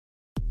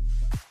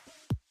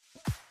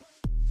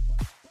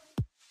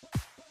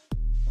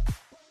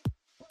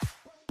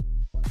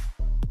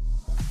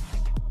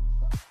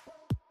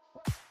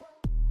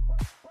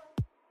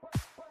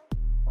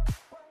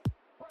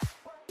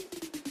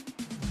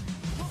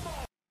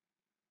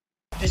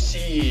This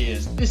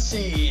is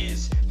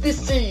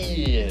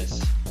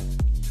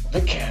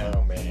the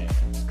Cowman.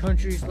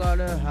 Country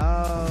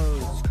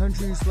Slaughterhouse.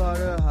 Country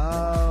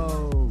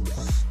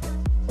Slaughterhouse.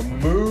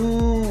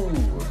 Moo!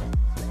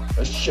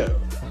 A show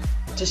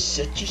to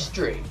set you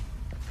straight.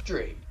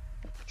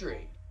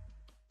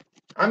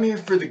 I'm here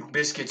for the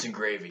biscuits and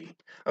gravy,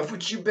 of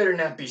which you better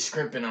not be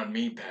scrimping on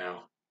me,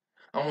 pal.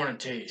 I want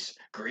to taste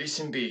grease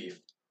and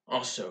beef.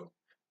 Also,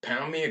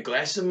 pound me a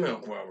glass of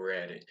milk while we're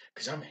at it,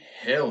 'cause I'm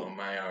hell on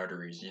my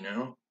arteries, you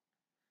know?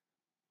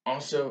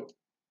 Also,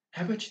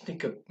 how about you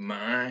think of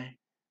my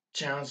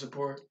child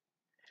support?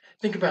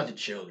 Think about the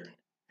children,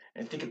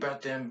 and think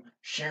about them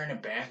sharing a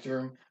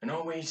bathroom, and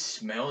always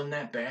smelling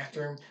that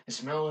bathroom, and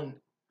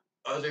smelling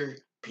other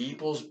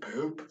people's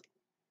poop.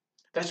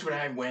 That's what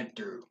I went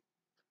through,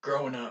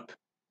 growing up.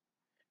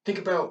 Think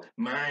about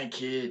my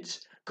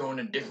kids going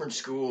to different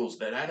schools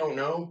that I don't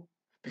know,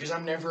 because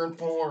I'm never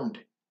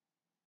informed.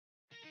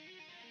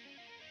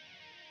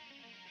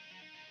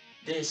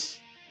 This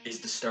is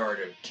the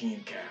start of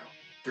Team Cow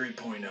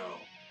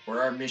 3.0,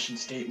 where our mission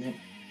statement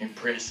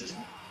impresses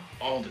me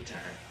all the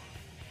time.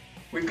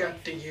 We've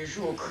got the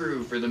usual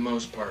crew for the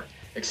most part,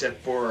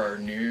 except for our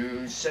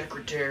new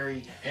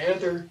secretary,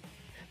 Heather.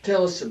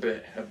 Tell us a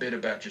bit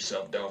about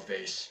yourself,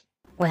 Dollface.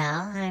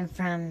 Well, I'm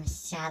from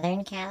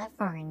Southern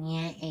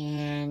California,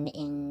 and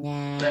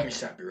in Let me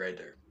stop you right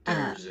there.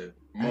 There's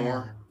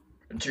more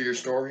to your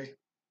story?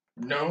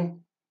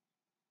 No?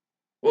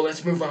 Well,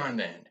 let's move on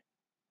then.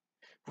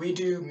 We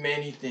do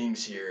many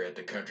things here at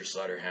the Country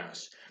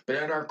Slaughterhouse, but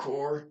at our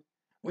core,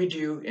 we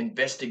do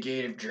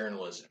investigative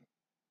journalism.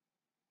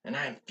 And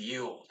I'm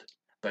fueled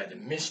by the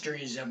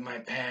mysteries of my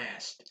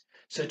past,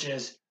 such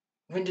as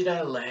when did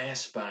I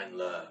last find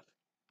love?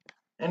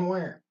 And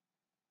where?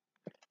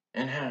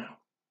 And how?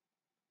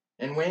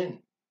 And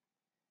when?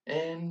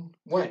 And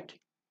what?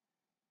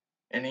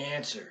 And the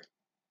answer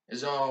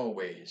is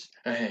always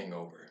a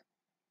hangover.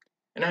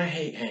 And I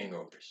hate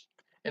hangovers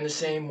in the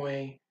same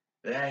way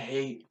that I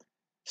hate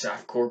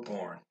softcore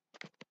porn.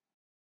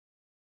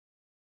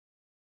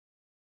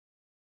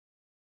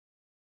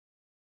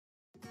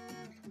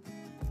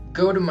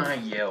 Go to my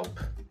Yelp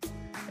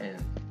and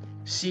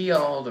see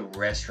all the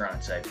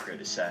restaurants I've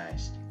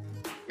criticized.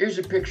 Here's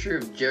a picture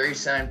of Jerry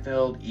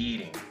Seinfeld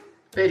eating.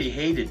 Bet he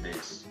hated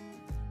this.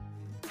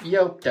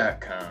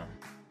 Yelp.com.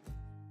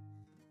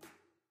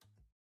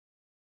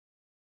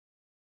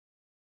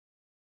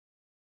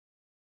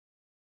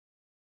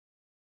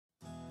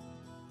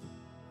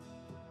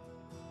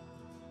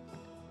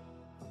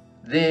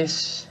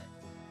 This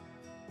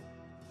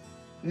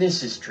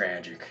is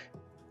tragic.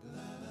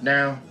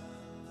 Now,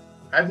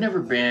 I've never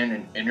been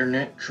an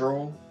internet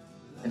troll,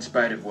 in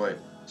spite of what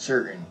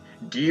certain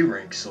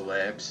D-rank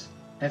celebs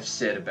have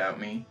said about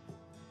me,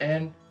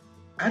 and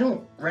I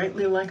don't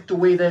rightly like the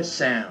way that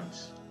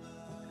sounds.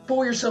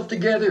 Pull yourself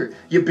together,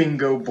 you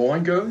bingo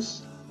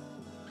boingos.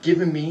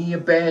 Giving me a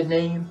bad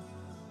name,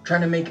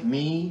 trying to make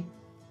me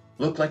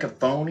look like a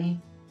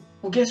phony.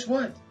 Well, guess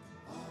what?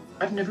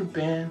 I've never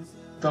been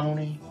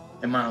phony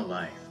in my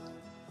life.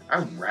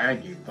 I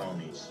ride you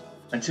phonies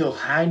until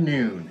high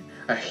noon,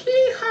 a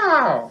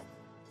hee-haw,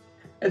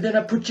 and then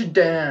I put you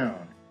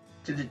down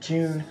to the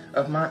tune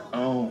of my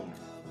own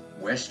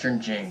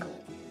Western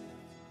jingle.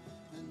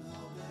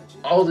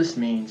 All this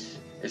means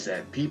is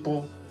that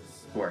people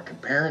who are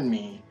comparing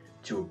me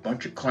to a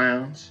bunch of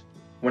clowns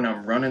when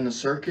I'm running the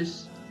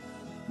circus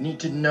need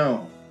to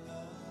know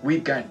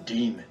we've got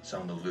demons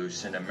on the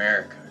loose in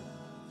America.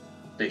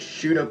 They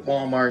shoot up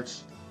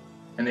Walmarts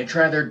and they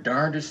try their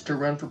darndest to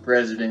run for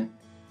president,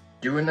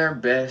 doing their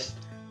best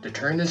to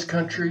turn this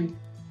country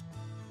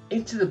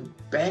into the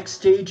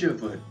backstage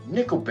of a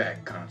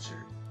Nickelback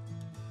concert,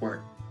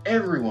 where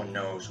everyone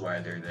knows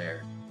why they're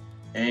there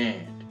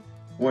and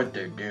what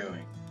they're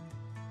doing.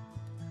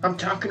 I'm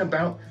talking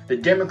about the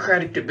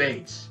Democratic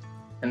debates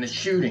and the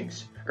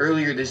shootings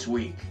earlier this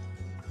week.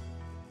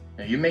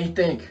 Now, you may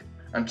think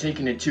I'm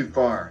taking it too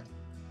far,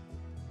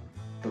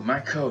 but my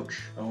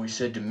coach always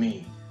said to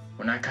me,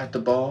 when I caught the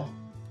ball,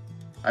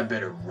 I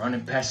better run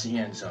and pass the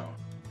end zone,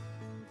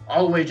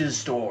 all the way to the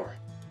store,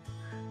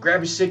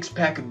 grab a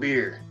 6-pack of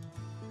beer,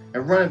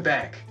 and run it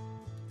back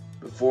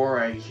before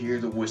I hear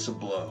the whistle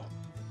blow.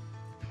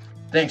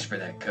 Thanks for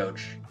that,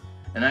 Coach.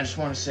 And I just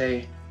want to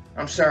say,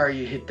 I'm sorry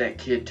you hit that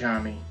kid,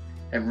 Tommy,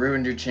 and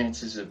ruined your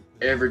chances of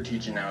ever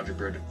teaching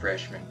algebra to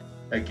freshmen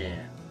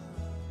again.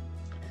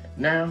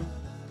 Now,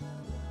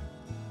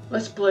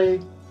 let's play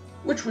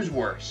which was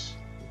worse,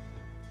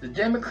 the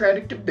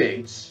Democratic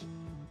debates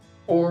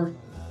or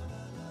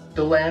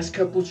the last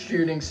couple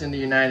shootings in the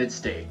United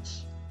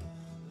States.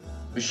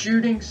 The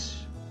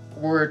shootings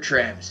were a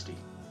travesty.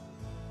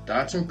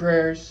 Thoughts and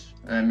prayers,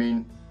 I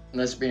mean,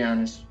 let's be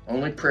honest,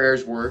 only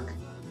prayers work.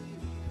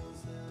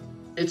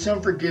 It's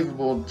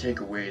unforgivable to take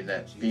away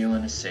that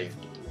feeling of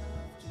safety.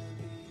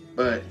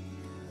 But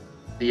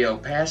the El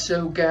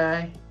Paso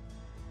guy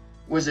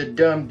was a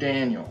dumb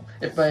Daniel,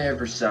 if I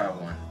ever saw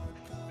one.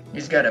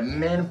 He's got a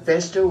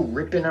manifesto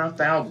ripping off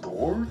Al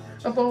Gore,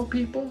 of all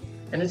people,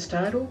 and its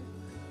title,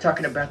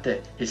 talking about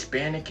the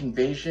Hispanic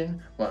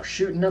invasion while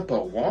shooting up a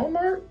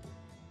Walmart?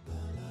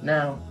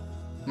 Now,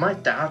 my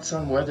thoughts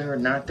on whether or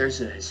not there's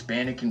a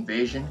Hispanic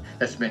invasion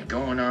that's been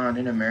going on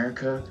in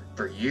America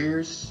for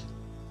years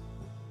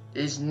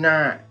is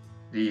not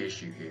the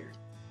issue here.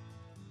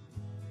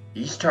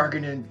 He's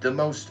targeting the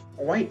most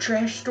white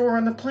trash store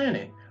on the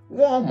planet,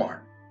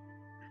 Walmart.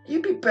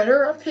 You'd be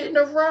better off hitting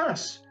a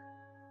Ross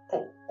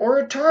or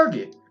a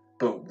Target,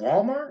 but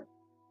Walmart?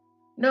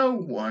 No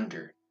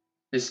wonder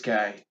this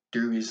guy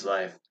threw his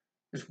life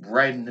just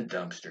right in the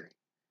dumpster.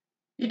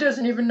 He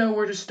doesn't even know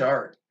where to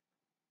start.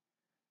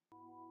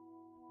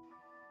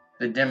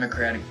 The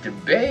Democratic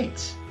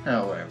debates,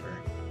 however,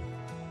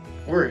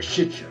 were a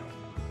shit show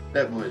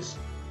that was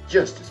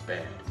just as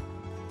bad.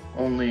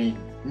 Only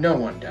no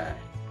one died.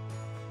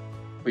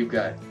 We've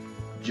got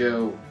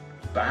Joe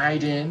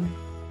Biden,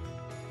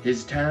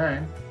 his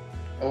time,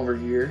 over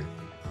here,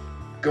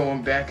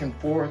 going back and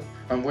forth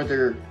on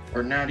whether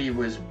or not he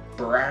was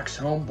Barack's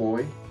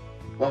homeboy,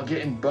 while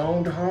getting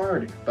boned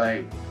hard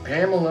by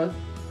Pamela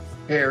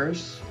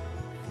Harris,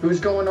 who's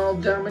going all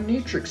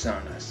dominatrix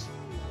on us.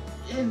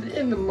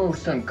 In the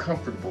most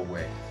uncomfortable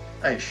way,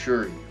 I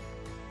assure you.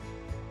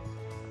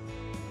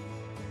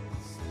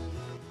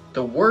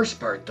 The worst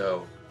part,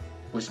 though,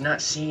 was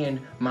not seeing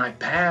my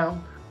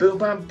pal, Bill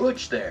Bob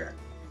Butch, there.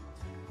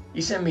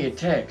 He sent me a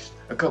text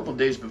a couple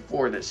days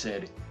before that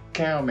said,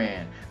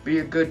 "Cowman, be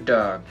a good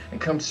dog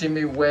and come see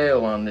me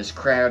wail on this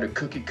crowd of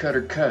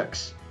cookie-cutter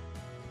cucks."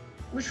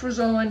 Which was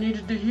all I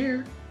needed to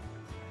hear.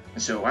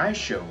 And so I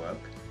show up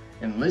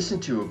and listen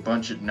to a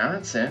bunch of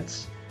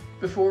nonsense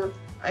before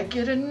I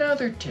get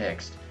another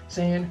text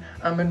saying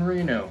I'm in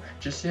Reno,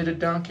 just hit a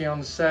donkey on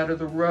the side of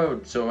the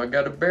road, so I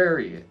gotta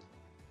bury it.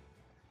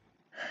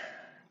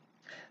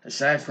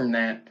 Aside from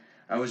that,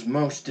 I was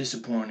most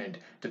disappointed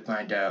to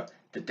find out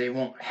that they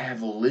won't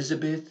have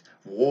Elizabeth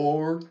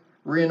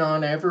Warren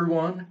on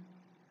everyone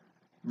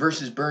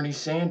versus Bernie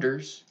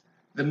Sanders,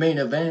 the main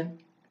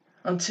event,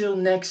 until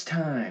next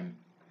time.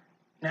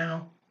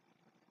 Now,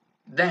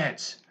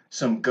 that's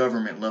some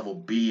government level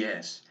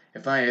BS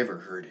if I ever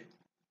heard it.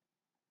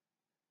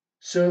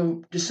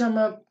 So, to sum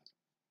up,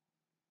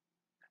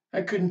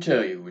 I couldn't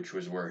tell you which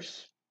was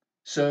worse.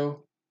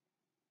 So,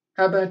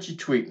 how about you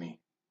tweet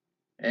me?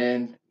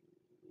 And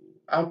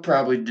I'll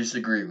probably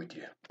disagree with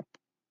you.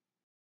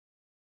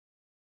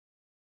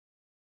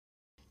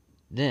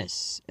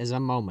 This is a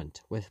moment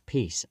with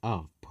piece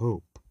of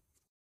poop.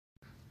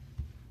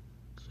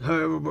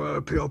 Hey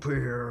everybody, PLP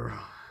here.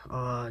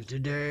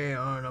 Today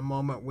on A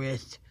Moment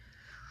With,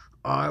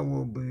 I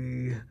will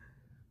be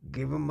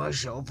giving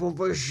myself a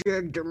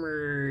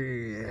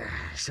vasectomy.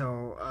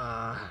 So,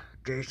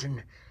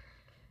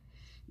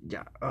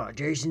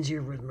 Jason's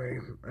here with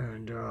me,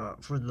 and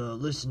for the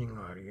listening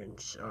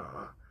audience,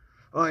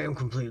 I am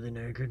completely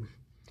naked.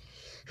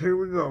 Here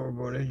we go,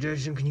 everybody.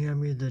 Jason, can you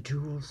hand me the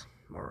tools?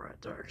 Alright,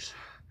 thanks.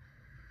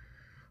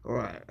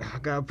 Alright, I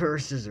got a pair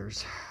of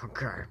scissors.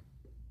 Okay.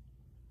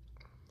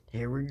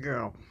 Here we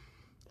go.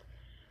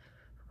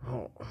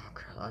 Oh,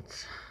 okay, I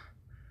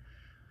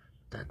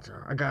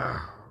got,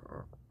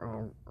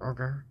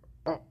 okay.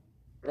 Oh,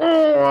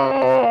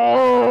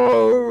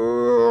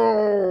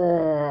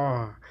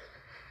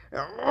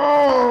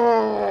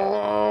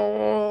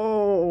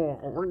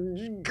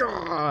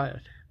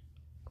 God.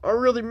 I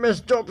really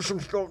messed up some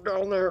stuff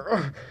down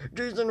there.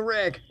 Jason,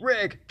 rag,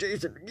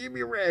 Jason, give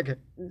me a rag,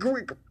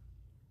 quick.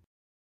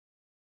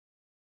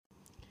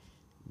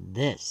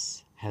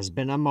 This has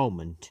been a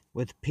moment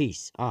with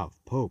piece of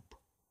poop.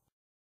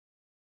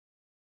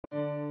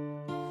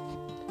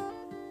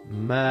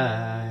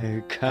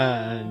 My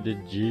kind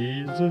of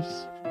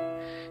Jesus,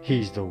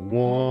 he's the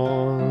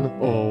one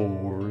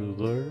over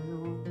there,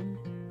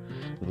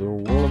 the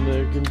one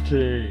that can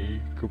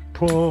take a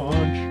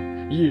punch.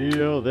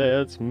 Yeah,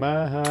 that's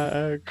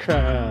my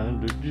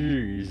kind of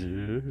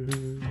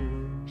Jesus.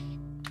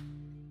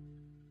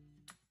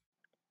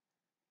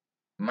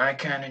 My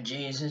kind of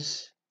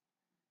Jesus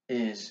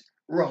is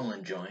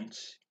rolling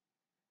joints,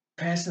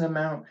 passing them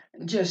out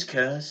just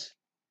 'cause,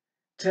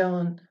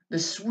 telling the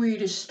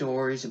sweetest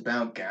stories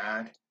about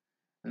God,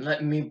 and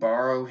letting me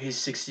borrow his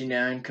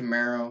 '69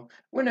 Camaro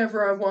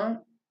whenever I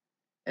want,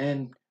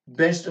 and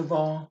best of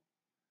all,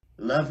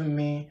 loving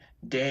me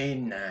day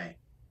and night.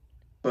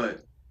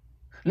 But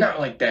not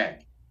like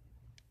that.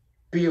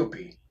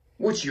 POP,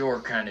 what's your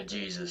kind of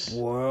Jesus?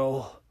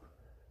 Well,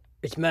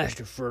 it's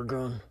Master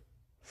Fergun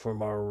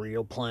from our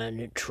real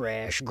planet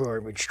Trash,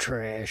 Garbage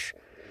Trash,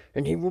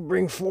 and he will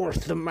bring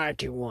forth the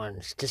mighty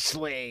ones to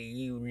slay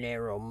you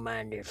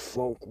narrow-minded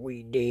folk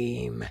we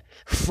deem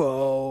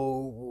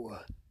foe.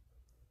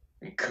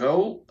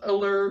 Cult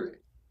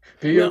alert?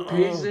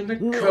 POP's in the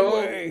no cult?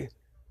 way.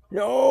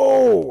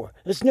 No,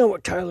 that's not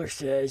what Tyler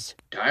says.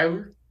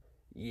 Tyler?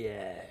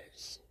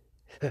 Yes,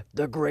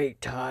 the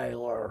great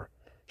Tyler.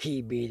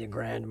 He be the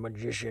grand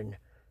magician.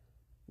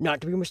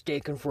 Not to be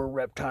mistaken for a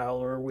reptile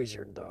or a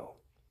wizard, though.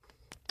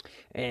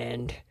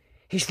 And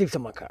he sleeps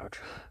on my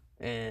couch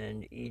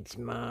and eats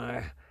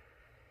all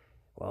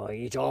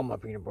my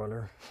peanut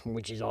butter,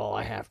 which is all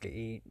I have to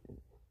eat.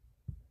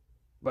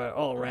 But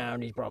all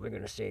around, he's probably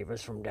gonna save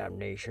us from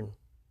damnation.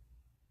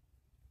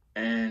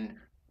 And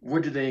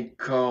what do they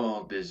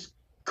call this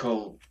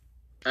cult?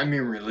 I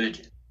mean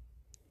religion.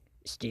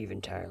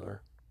 Steven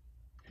Tyler.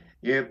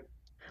 Yep,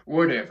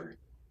 whatever.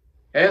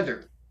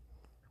 Heather,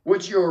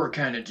 what's your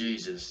kind of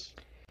Jesus?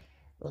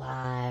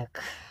 Like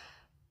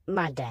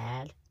my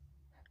dad.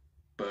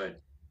 But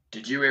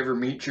did you ever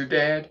meet your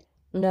dad?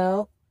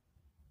 No.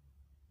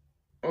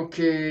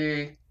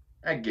 Okay,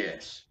 I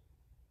guess.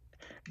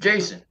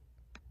 Jason,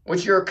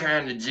 what's your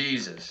kind of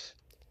Jesus?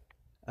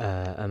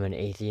 I'm an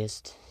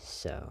atheist,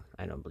 so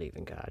I don't believe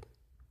in God.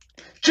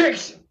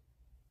 Jason!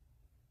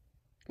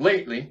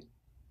 Lately,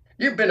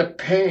 you've been a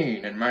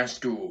pain in my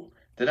stool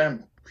that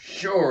I'm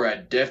sure I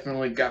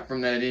definitely got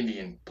from that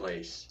Indian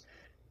place.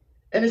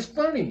 And it's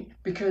funny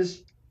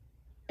because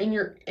in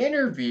your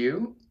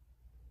interview,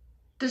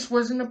 this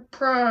wasn't a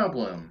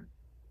problem.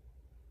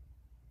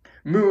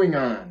 Moving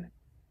on.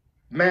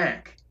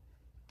 Mac,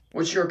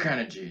 what's your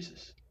kind of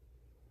Jesus?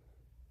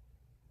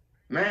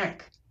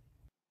 Mac!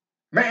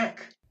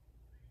 Mac!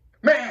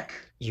 Mac!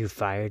 You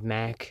fired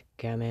Mac,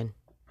 Cowman?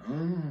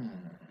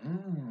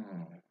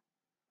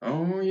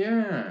 Oh,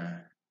 yeah.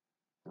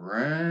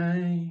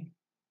 Right.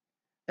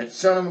 That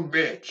son of a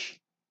bitch.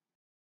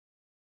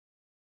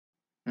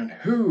 And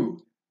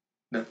who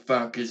the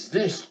fuck is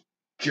this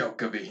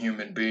joke of a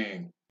human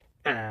being?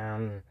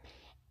 Alan,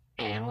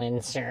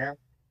 sir.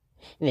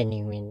 The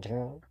new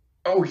intern.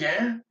 Oh,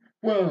 yeah?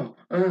 Well,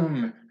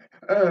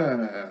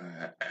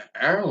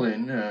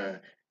 Alan,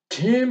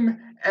 Tim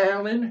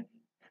Allen?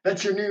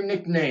 That's your new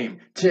nickname,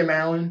 Tim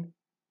Allen?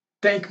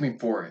 Thank me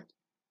for it.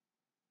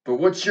 But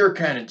what's your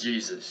kind of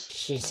Jesus?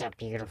 She's a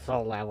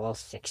beautiful level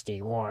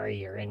 60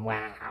 warrior in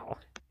WoW.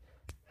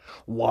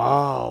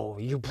 Wow,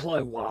 you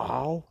play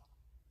WoW?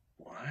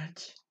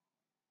 What?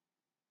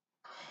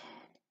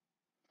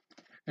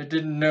 I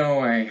didn't know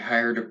I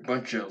hired a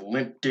bunch of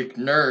limp dick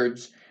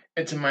nerds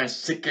into my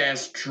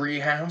sick-ass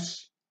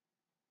treehouse.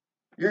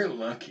 You're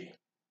lucky.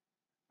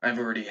 I've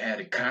already had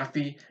a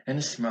coffee and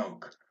a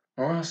smoke,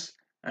 or else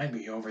I'd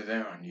be over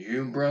there on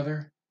you,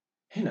 brother,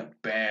 in a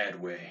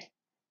bad way.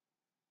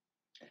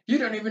 You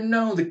don't even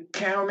know the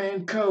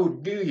Cowman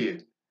Code, do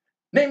you?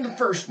 Name the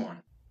first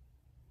one.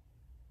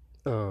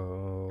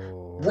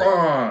 Oh.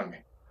 Wrong.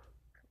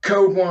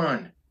 Code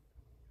 1.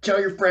 Tell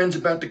your friends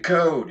about the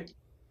code.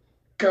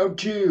 Code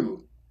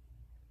 2.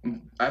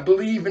 I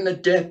believe in the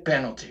death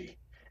penalty.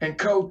 And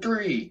code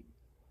 3.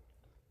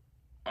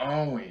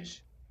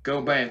 Always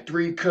go by a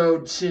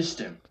 3-code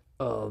system.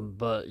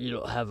 But you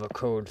don't have a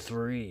code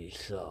 3,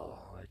 so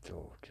I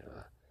don't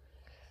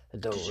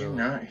Did you really...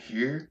 not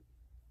hear?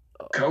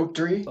 Code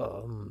 3?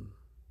 I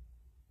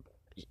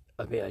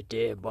mean, I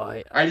did,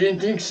 but I didn't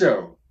think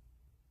so.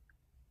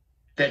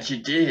 That you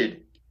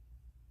did.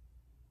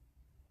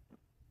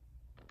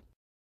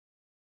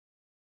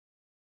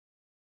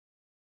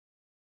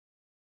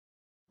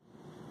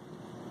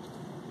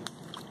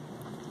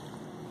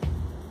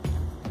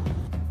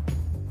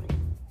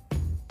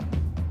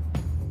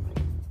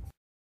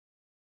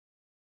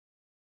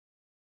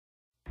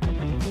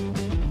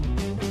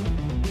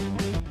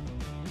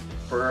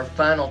 For our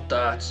final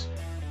thoughts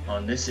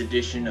on this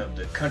edition of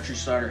the Country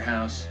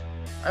Slaughterhouse,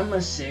 I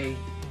must say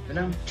that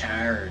I'm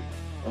tired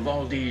of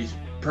all these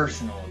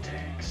personal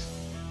attacks.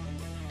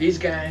 These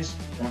guys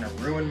want to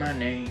ruin my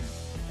name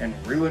and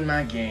ruin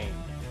my game,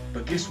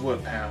 but guess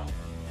what, pal?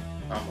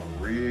 I'm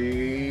a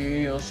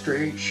real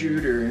straight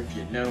shooter, if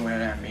you know what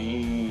I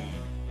mean.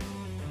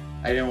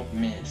 I don't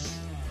miss,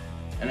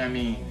 and I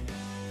mean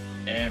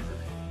ever.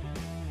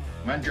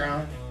 My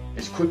draw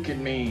is quick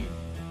and mean,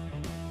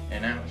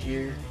 and out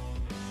here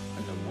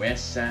on the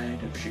west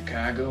side of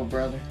Chicago,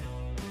 brother,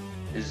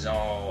 is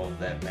all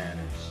that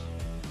matters.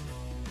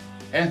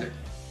 Heather,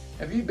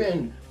 have you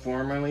been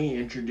formally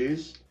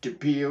introduced to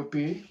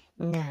POP?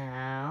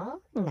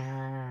 No.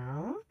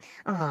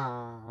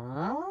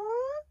 Aww.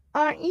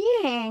 Aren't you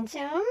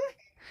handsome?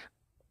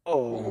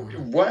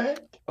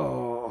 What?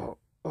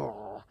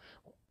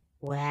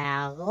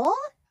 Well,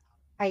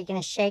 are you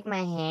gonna shake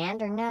my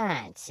hand or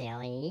not,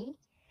 silly?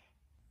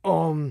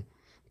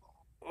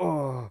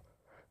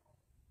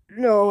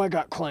 No, I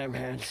got clam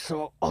hands,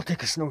 so I'll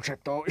take a snow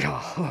check though.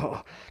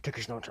 Yeah, take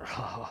a snow check.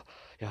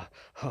 Yeah,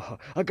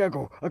 I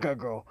gotta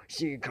go.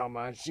 See you, come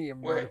on, see you,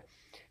 buddy.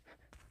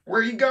 Where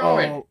are you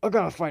going? Oh, I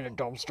gotta find a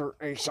dumpster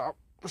ASAP.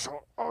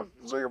 So I'll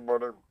see you,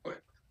 buddy.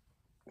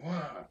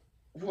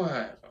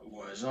 What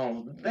was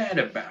all that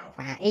about?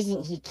 Wow,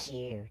 isn't he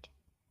cute?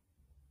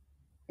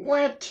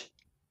 What?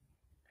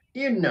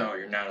 You know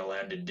you're not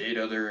allowed to date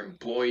other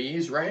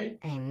employees, right?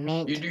 I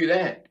meant... You do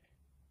that,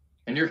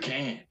 and you're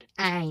canned.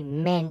 I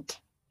meant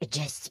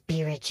just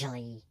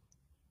spiritually.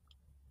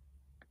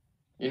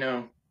 You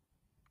know,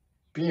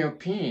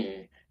 POP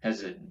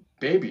has a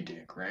baby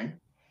dick, right?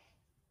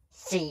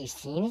 So you've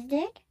seen his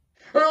dick?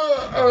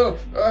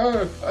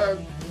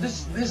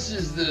 This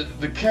is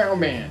the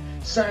Cowman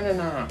signing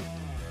off.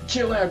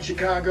 Chill out,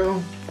 Chicago.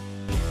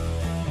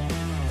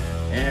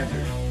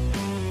 Heather.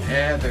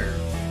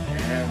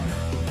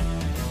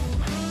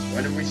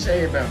 What did we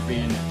say about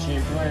being a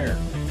team player?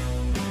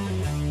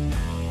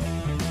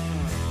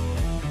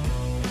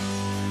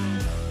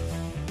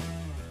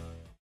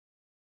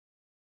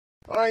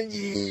 Oh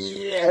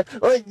yeah,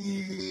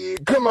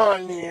 come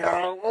on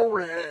now,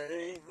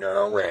 alright,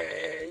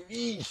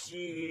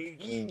 easy,